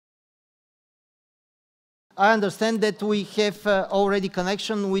I understand that we have already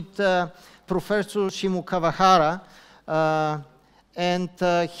connection with Professor Shimokawahara, and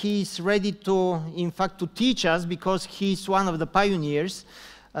he's ready to, in fact, to teach us because he's one of the pioneers.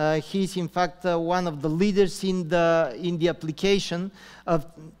 He's, in fact, one of the leaders in the application of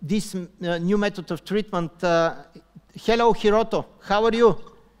this new method of treatment. Hello, Hiroto. How are you?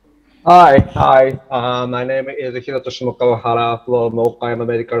 Hi. My name is Hiroto Shimokawahara from Okayama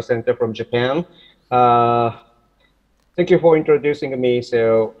Medical Center from Japan. Thank you for introducing me.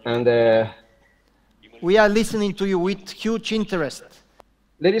 We are listening to you with huge interest.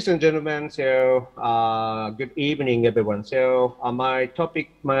 Ladies and gentlemen, good evening, everyone. My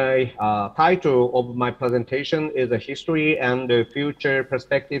title of my presentation is a history and the future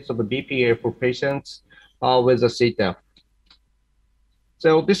perspectives of the BPA for patients with a CTEPH.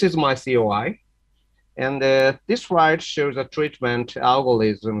 So this is my COI. And this slide shows a treatment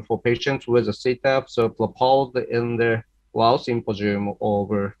algorithm for patients with a CTEPH, so proposed in the World Symposium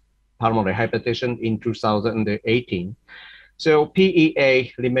over Pulmonary Hypertension in 2018. So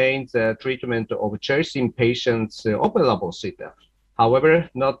PEA remains a treatment of choice in patients' operable CTEPH. However,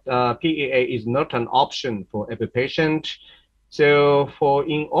 PEA is not an option for every patient. So for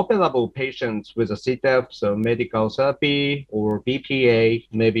inoperable patients with a CTEPH, so medical therapy or BPA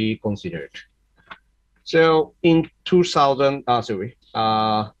may be considered. So in 2000,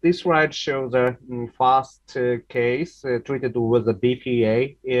 this slide shows a first case treated with a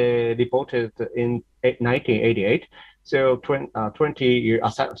BPA reported in 1988. So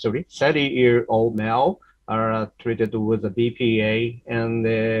 30-year-old male are treated with a BPA and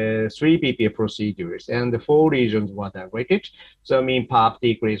 3 BPA procedures, and the 4 lesions were dilated. So mean PAP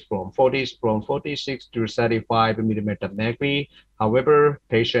decreased from 46 to 35 millimeter mercury. However,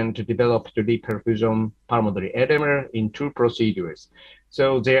 patient developed reperfusion pulmonary edema in 2 procedures.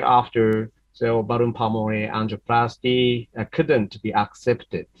 So thereafter, balloon pulmonary angioplasty couldn't be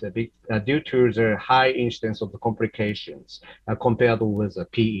accepted due to the high incidence of the complications compared with the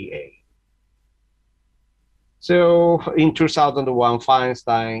PEA. So in 2001,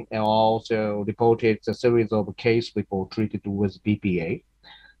 Feinstein also reported a series of case reports treated with BPA.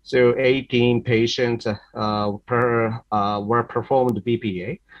 So 18 patients were performed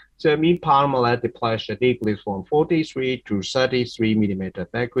BPA. So mean pulmonary pressure decreased from 43 to 33 millimeter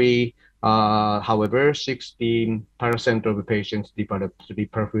mercury. However, 16% of the patients developed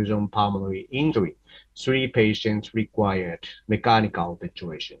reperfusion pulmonary injury. 3 patients required mechanical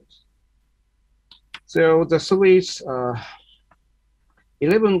ventilations. So the series,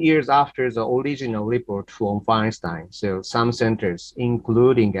 11 years after the original report from Feinstein, so some centers,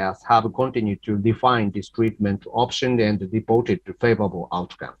 including us, have continued to define this treatment option and reported favorable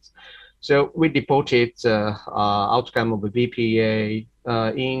outcomes. So we reported outcome of BPA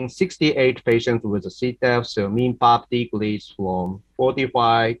in 68 patients with a CTEPH, so mean PAP decreased from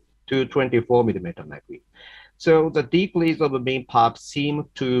 45 to 24 millimeter mercury. So the decrease of the mean PAP seemed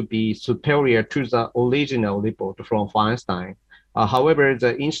to be superior to the original report from Feinstein. However,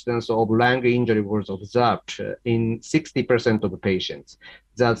 the incidence of lung injury was observed in 60% of the patients.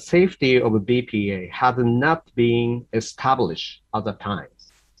 The safety of BPA had not been established at the time.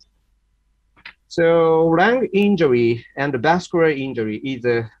 So lung injury and vascular injury is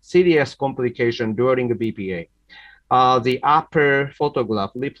a serious complication during the BPA. The upper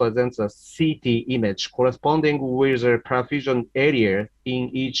photograph represents a CT image corresponding with a perfusion area in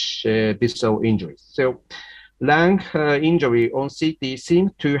each vessel injury. So lung injury on CT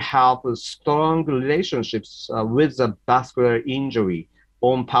seems to have strong relationships with the vascular injury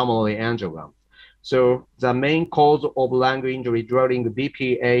on pulmonary angiogram. So the main cause of lung injury during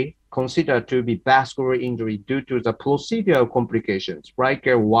BPA considered to be vascular injury due to the procedural complications, like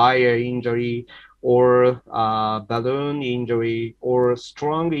a wire injury or balloon injury or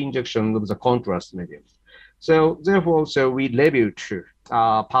strong injection of the contrast medium. So therefore, we reviewed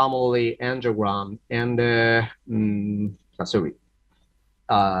pulmonary angiogram and so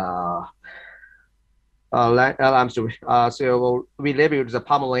we reviewed the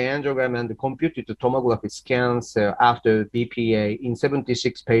pulmonary angiogram and computed the tomography scans after BPA in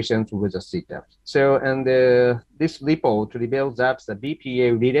 76 patients with a CTEPH. So, and this report reveals that the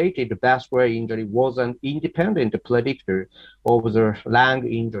BPA-related vascular injury was an independent predictor of the lung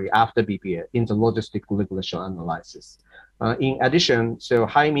injury after BPA in the logistic regression analysis. In addition, so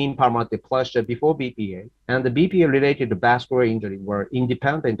high mean pulmonary pressure before BPA and the BPA-related vascular injury were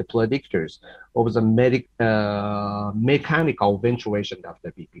independent predictors of the mechanical ventilation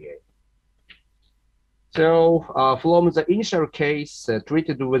after BPA. So from the initial case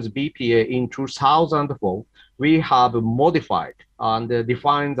treated with BPA in 2004, we have modified and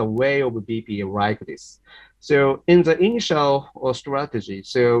defined the way of BPA like this. So in the initial strategy,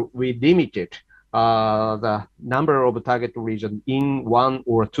 so we limited the number of target regions in 1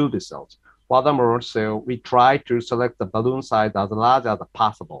 or 2 B cells. Furthermore, so we try to select the balloon size as large as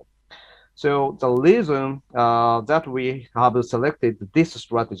possible. So the reason that we have selected this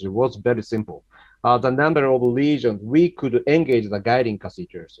strategy was very simple. The number of lesions we could engage the guiding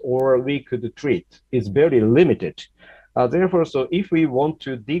catheters or we could treat is very limited. Therefore, so if we want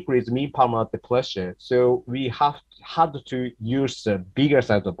to decrease mean pulmonary pressure, so we had to use a bigger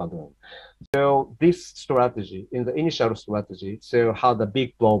size of balloon. So this strategy, in the initial strategy, so had a big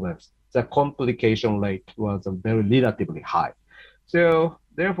problems. The complication rate was very relatively high. So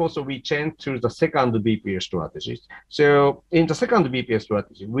therefore, so we changed to the second BPA strategy. So in the second BPA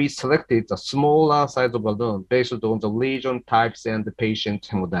strategy, we selected the smaller size of balloon based on the lesion types and the patient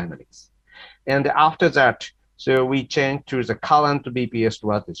hemodynamics. And after that, so we changed to the current BPA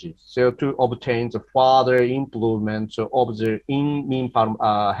strategy. So to obtain the further improvement of the mean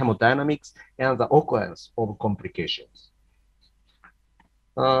hemodynamics and the occurrence of complications.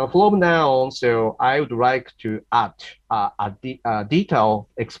 From now on, so I would like to add a detailed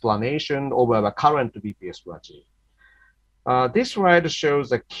explanation of our current BPA strategy. This slide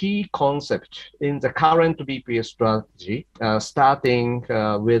shows a key concept in the current BPA strategy, starting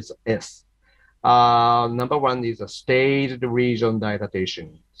with S. Number 1 is a staged region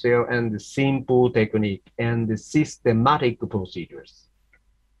dilatation, so and the simple technique and the systematic procedures.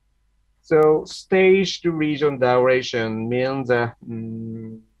 So staged region dilation means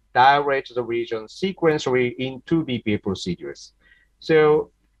dilate the region sequentially in 2 BPA procedures.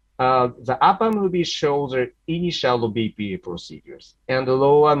 So the upper movie shows the initial BPA procedures, and the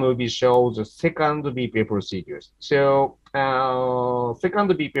lower movie shows the second BPA procedures. So second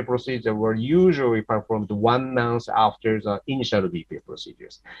BPA procedure were usually performed 1 month after the initial BPA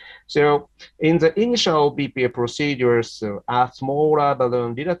procedures. So in the initial BPA procedures, a smaller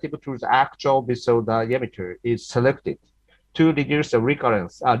balloon relative to the actual vessel diameter is selected to reduce the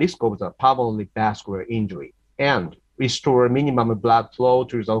recurrence risk of the pulmonary vascular injury and restore minimum blood flow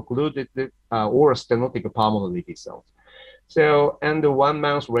to the occluded or stenotic pulmonary vessels. So, and 1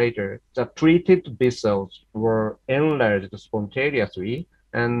 month later, the treated vessels were enlarged spontaneously,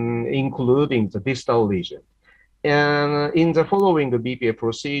 and including the distal lesion. And in the following BPA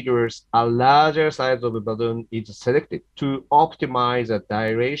procedures, a larger size of the balloon is selected to optimize the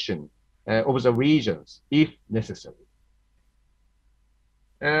dilation of the regions if necessary.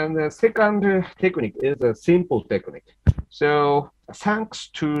 And the second technique is a simple technique. So thanks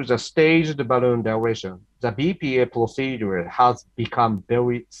to the staged balloon dilation, the BPA procedure has become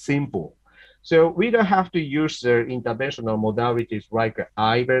very simple. So we don't have to use the interventional modalities like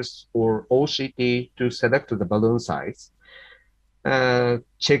IVES or OCT to select the balloon size.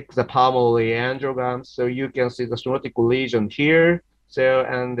 Check the pulmonary angiogram. So you can see the stenotic lesion here. So,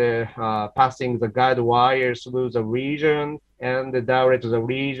 and passing the guide wire through the region and dilate the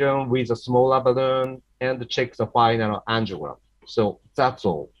region with a smaller balloon and check the final angiogram. So that's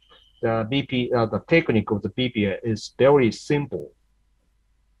all. The technique of the BPA is very simple.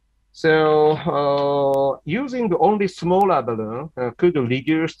 So using only smaller balloon could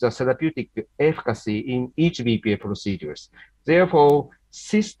reduce the therapeutic efficacy in each BPA procedures. Therefore,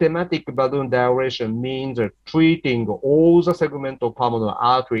 systematic balloon dilation means treating all the segment of pulmonary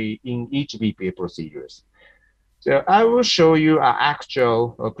artery in each BPA procedures. So I will show you an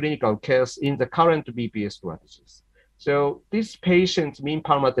actual clinical case in the current BPA strategies. So this patient's mean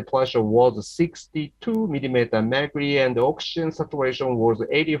pulmonary pressure was 62 millimeter mercury and the oxygen saturation was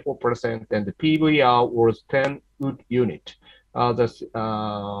 84% and the PVR was 10 Wood unit. The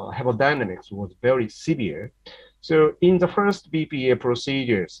hemodynamics was very severe. So in the first BPA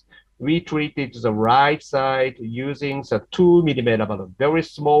procedures, we treated the right side using the 2 millimeter balloon, very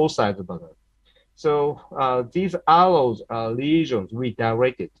small size balloon. So these arrows are lesions we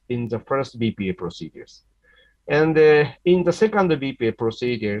dilated in the first BPA procedures. And in the second BPA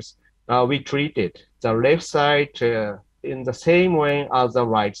procedures, we treated the left side in the same way as the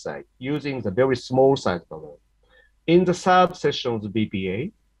right side, using the very small size balloon. In the third session of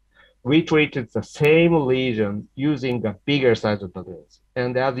BPA, we treated the same lesion using a bigger size of balloons.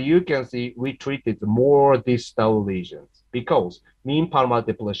 And as you can see, we treated more distal lesions because mean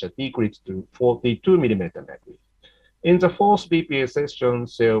pulmonary pressure decreased to 42 millimeter mercury. In the fourth BPA session,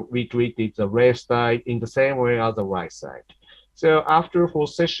 so we treated the left side in the same way as the right side. So after 4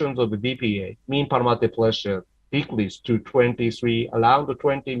 sessions of the BPA, mean pulmonary pressure decreased to 23, around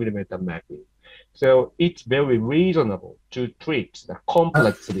 20 millimeter mercury. So it's very reasonable to treat the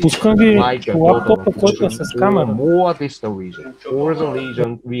complex lesion like a total occlusion or more distal lesion. For the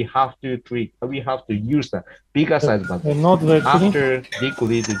lesion, we have to use the bigger size button after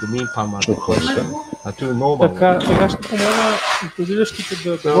decreasing the mean palmar pressure to normal.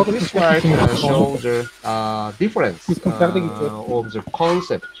 So this slide shows the difference of the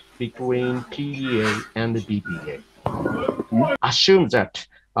concept between PEA and BPA. Assume that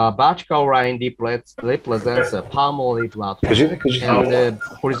vertical line represents a pulmonary blood flow, and the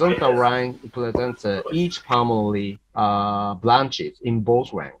horizontal line represents each pulmonary branches in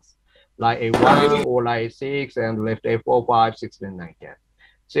both ranks, like A1 or like 6 and left A4, 5, 6, and 9, 10.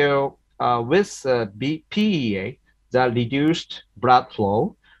 So with PEA, the reduced blood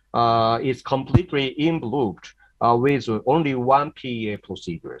flow is completely improved with only one PEA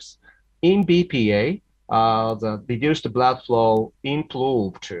procedures. In BPA, the reduced blood flow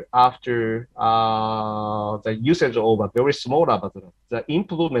improved after the usage of a very small button. The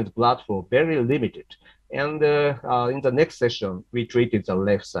improvement blood flow very limited. And in the next session, we treated the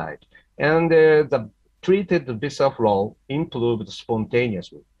left side. And the treated vessel flow improved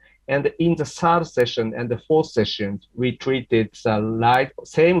spontaneously. And in the third session and the fourth session, we treated the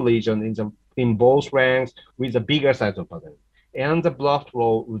same lesion in both ranks with a bigger size of button, and the blood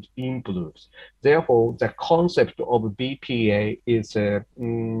flow would improve. Therefore, the concept of BPA is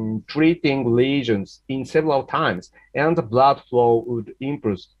treating lesions in several times, and the blood flow would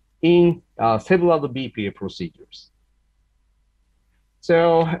improve in several BPA procedures.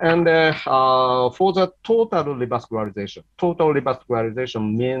 So, and for the total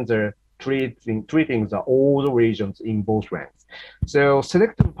revascularization means treating all the regions in both ranks. So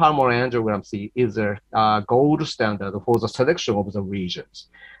selective pulmonary angiography is a gold standard for the selection of the regions.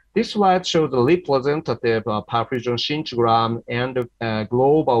 This slide shows the representative perfusion scintigram and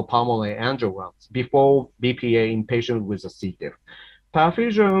global pulmonary angiograms before BPA in patients with a CTEPH.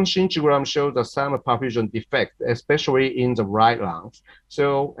 Perfusion scintigram shows some perfusion defect, especially in the right lungs.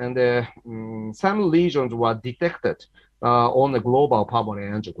 So, and some lesions were detected on the global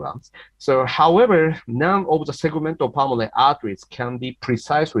pulmonary angiograms. So, however, none of the segmental pulmonary arteries can be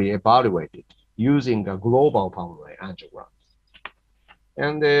precisely evaluated using a global pulmonary angiogram.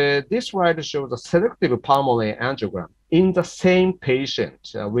 And this slide shows a selective pulmonary angiogram in the same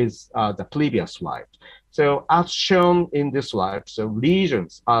patient with the previous slide. So as shown in this slide, so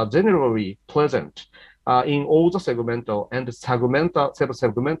lesions are generally present in all the segmental and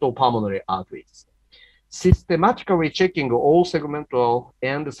subsegmental pulmonary arteries. Systematically checking all segmental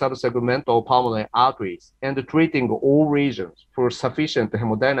and subsegmental pulmonary arteries and treating all regions for sufficient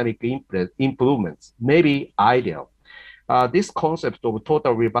hemodynamic improvements may be ideal. This concept of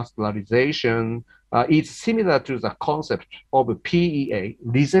total revascularization is similar to the concept of PEA,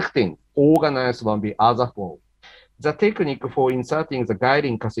 resecting organized one the other flow. The technique for inserting the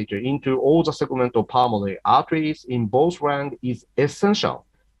guiding catheter into all the segmental pulmonary arteries in both ranks is essential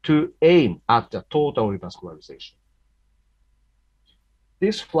to aim at the total revascularization.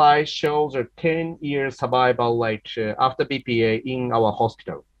 This slide shows a 10-year survival rate after BPA in our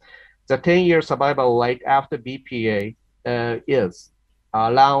hospital. The 10-year survival rate after BPA is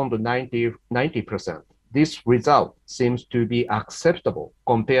around 90%. This result seems to be acceptable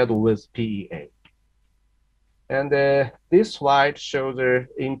compared with PEA. And this slide shows the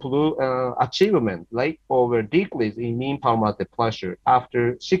achievement rate of a decrease in mean pulmonary pressure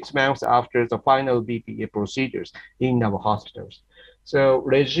after 6 months after the final BPA procedures in our hospitals. So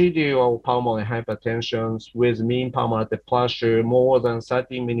residual pulmonary hypertension with mean pulmonary pressure more than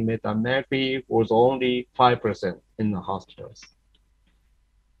 30 millimeter mercury was only 5% in the hospitals.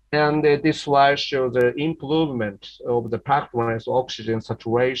 And this slide shows the improvement of the practiced oxygen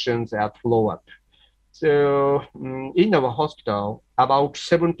saturations at flow-up. So in our hospital, about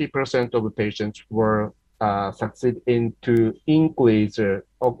 70% of the patients were succeeding to increase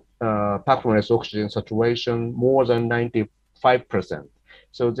practiced oxygen saturation more than 95%.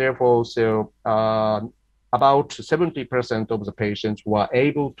 So therefore, about 70% of the patients were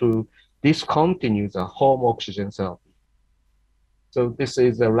able to discontinue the home oxygen therapy. So this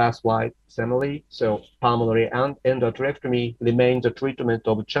is the last slide summary. So pulmonary endarterectomy remains the treatment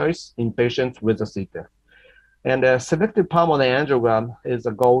of choice in patients with a CTEPH. And selective pulmonary angiogram is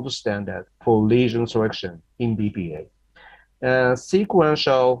a gold standard for lesion selection in BPA.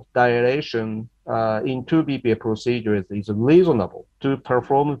 Sequential dilation in 2 BPA procedures is reasonable to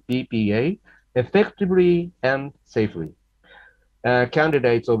perform BPA effectively and safely.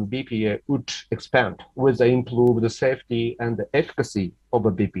 Candidates of BPA would expand with the improved safety and the efficacy of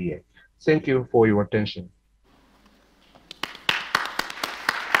a BPA. Thank you for your attention.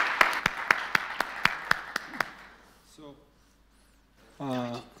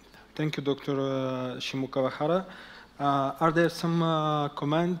 Thank you, Dr. Shimokawahara. Are there some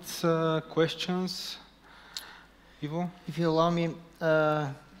comments, questions? Ivo? If you allow me,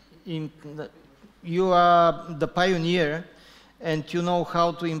 you are the pioneer and you know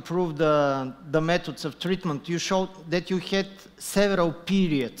how to improve the methods of treatment. You showed that you had several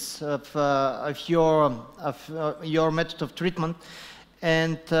periods of your method of treatment,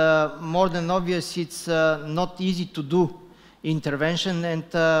 and more than obvious, it's not easy to do intervention. And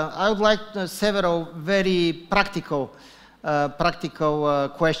I would like several very practical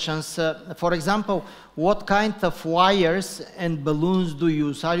questions. For example, what kind of wires and balloons do you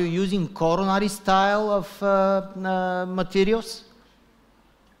use? Are you using coronary style of materials?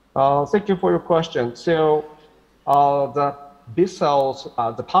 Thank you for your question. So the Vassils,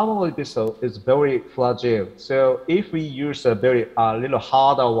 the pulmonary Vassil is very fragile. So if we use a very little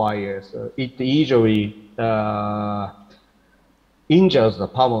harder wires, it usually injures the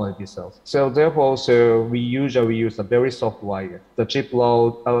pulmonary Vassils. So therefore, we usually use a very soft wire. The chip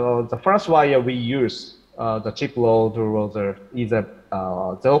load, the first wire we use, the chip load is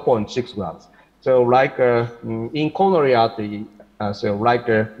 0.6 grams. So like in coronary artery, so like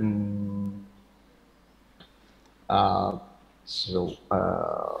I'm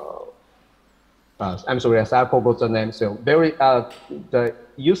sorry, I forgot the name. So very the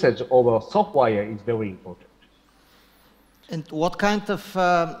usage of a soft wire is very important. And what kind of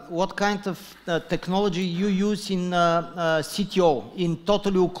technology you use in CTO, in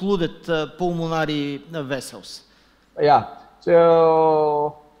totally occluded pulmonary vessels? Yeah.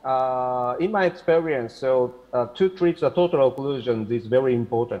 So in my experience, so to treat the total occlusion is very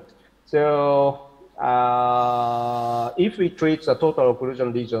important. So if we treat the total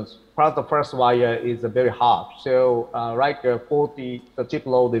occlusion lesions, the first wire is very hard. So like 40, the chip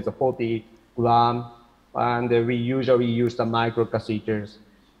load is 40 grams. And we usually use the micro catheters.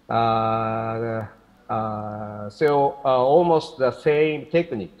 So almost the same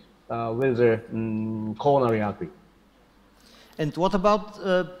technique with the coronary artery. And what about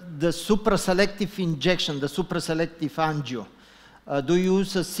the supraselective injection, the supraselective angio? Do you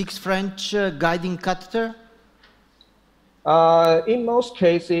use a 6 French guiding catheter? In most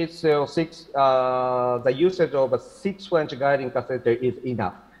cases, the usage of a 6 French guiding catheter is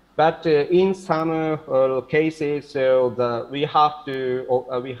enough. But in some cases, we have to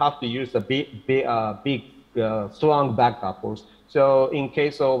use a big strong backup force. So in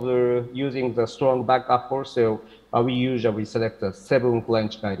case of using the strong backup force, we usually select the 7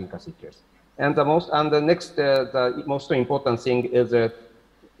 French guiding catheters. And the most important thing is the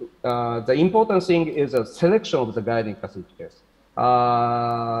selection of the guiding catheters.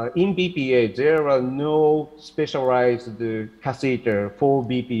 In BPA, there are no specialized catheter for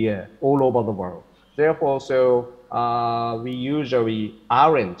BPA all over the world. Therefore, we usually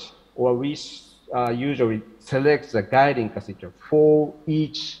arrange, or we usually select the guiding catheter for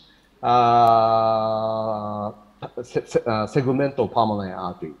each segmental pulmonary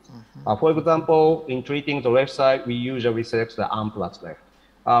artery. For example, in treating the left side, we usually select the arm plus left.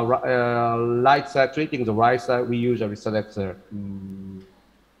 Right side, treating the right side, we usually select the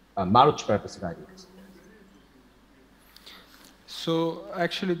multi-purpose guiding. So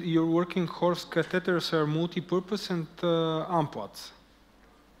actually, your working horse catheters are multi-purpose and amplatz.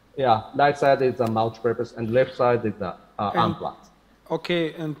 Yeah, right side is a multi-purpose and left side is the amplatz.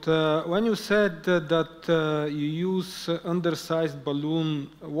 Okay, and when you said that you use undersized balloon,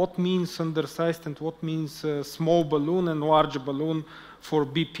 what means undersized and what means small balloon and large balloon for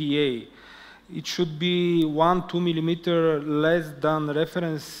BPA? It should be 1-2 millimeter less than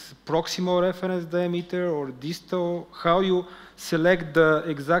proximal reference diameter or distal. How you select the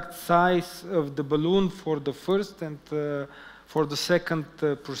exact size of the balloon for the first and for the second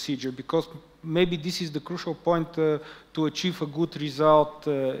procedure? Because maybe this is the crucial point to achieve a good result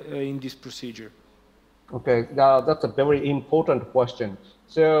in this procedure. Okay, that's a very important question.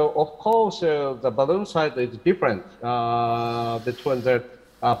 So, of course, the balloon size is different between the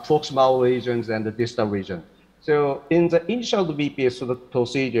proximal regions and the distal region. So, in the initial BPA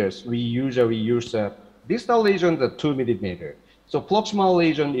procedures, we usually use distal region, the 2 millimeter. So, proximal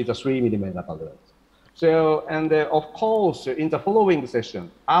region is a 3 millimeter balloon. So, and of course, in the following session,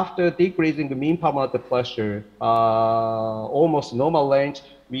 after decreasing the mean pulmonary pressure, almost normal range,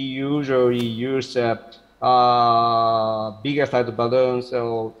 we usually use bigger size balloons.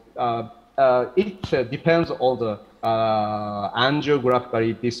 So it depends on the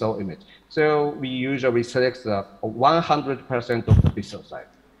angiographically distal image. So we usually select 100% of the distal size.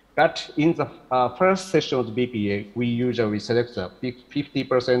 But in the first session of BPA, we usually select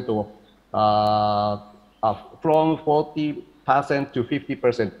 50% of from 40 to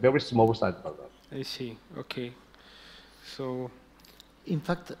 50%, very small size balloon. I see. Okay. So, in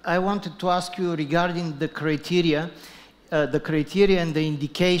fact, I wanted to ask you regarding the criteria and the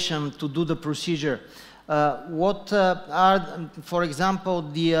indication to do the procedure. What are, for example,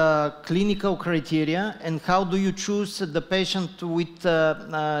 the clinical criteria, and how do you choose the patient with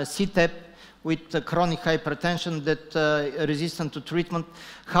CTEPH, with chronic hypertension that resistant to treatment?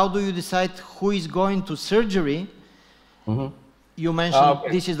 How do you decide who is going to surgery? You mentioned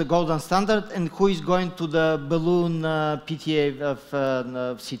this is the golden standard, and who is going to the balloon PTA of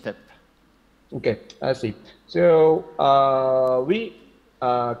CTEPH? Okay, I see. So we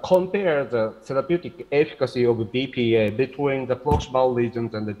compare the therapeutic efficacy of BPA between the proximal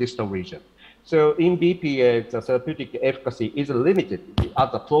regions and the distal region. So in BPA, the therapeutic efficacy is limited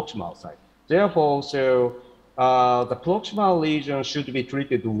at the proximal site. Therefore, so the proximal lesion should be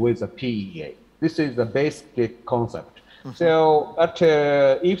treated with a PEA. This is the basic concept. So, but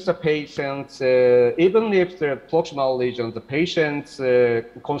if the patients, even if the proximal lesion, the patients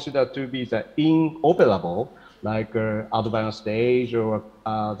considered to be the inoperable, like advanced stage or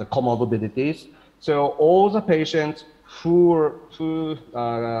the comorbidities, so all the patients who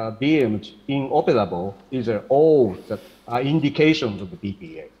deemed inoperable is all the indications of the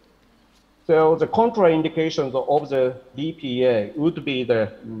BPA. So the contraindications of the BPA would be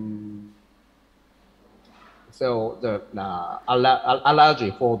the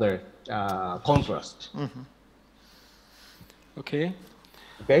allergy for the contrast. Okay.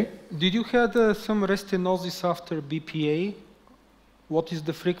 Okay. Did you have some restenosis after BPA? What is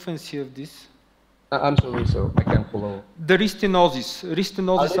the frequency of this? I'm sorry, so I can't follow. The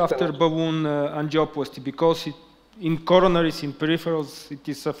restenosis after balloon angioplasty, because in coronaries, in peripherals, it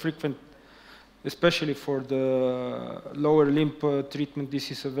is a frequent, especially for the lower limb treatment,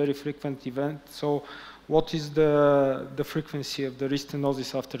 this is a very frequent event. So what is the frequency of the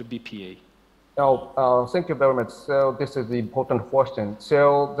restenosis after BPA? Oh, thank you very much. So this is the important question.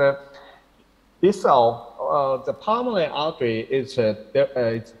 So the pulmonary artery is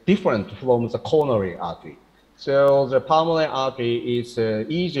it's different from the coronary artery. So the pulmonary artery is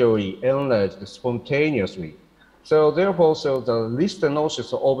easily enlarged spontaneously. So therefore, so the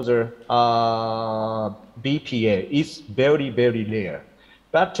restenosis of the BPA is very, very rare.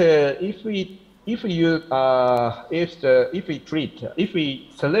 But if we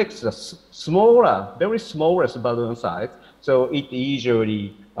select the smaller, very smallest balloon size, so it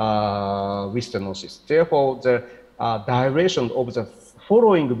usually restenosis. Therefore, the direction of the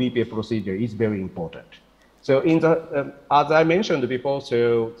following BPA procedure is very important. So in the, as I mentioned before,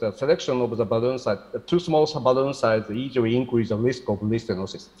 so the selection of the balloon size, too small balloon size usually increase the risk of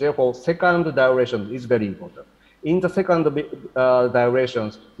restenosis. Therefore, second direction is very important. In the second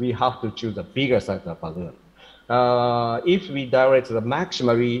directions, we have to choose a bigger size of balloon. If we direct the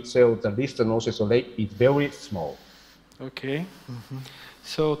maximally, so the restenosis rate is very small. Okay.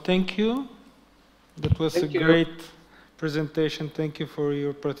 So thank you. That was a great presentation. Thank you for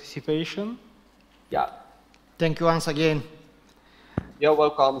your participation. Yeah. Thank you once again. You're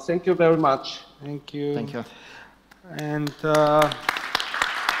welcome. Thank you very much. Thank you. Thank you. And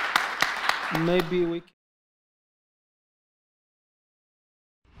maybe we can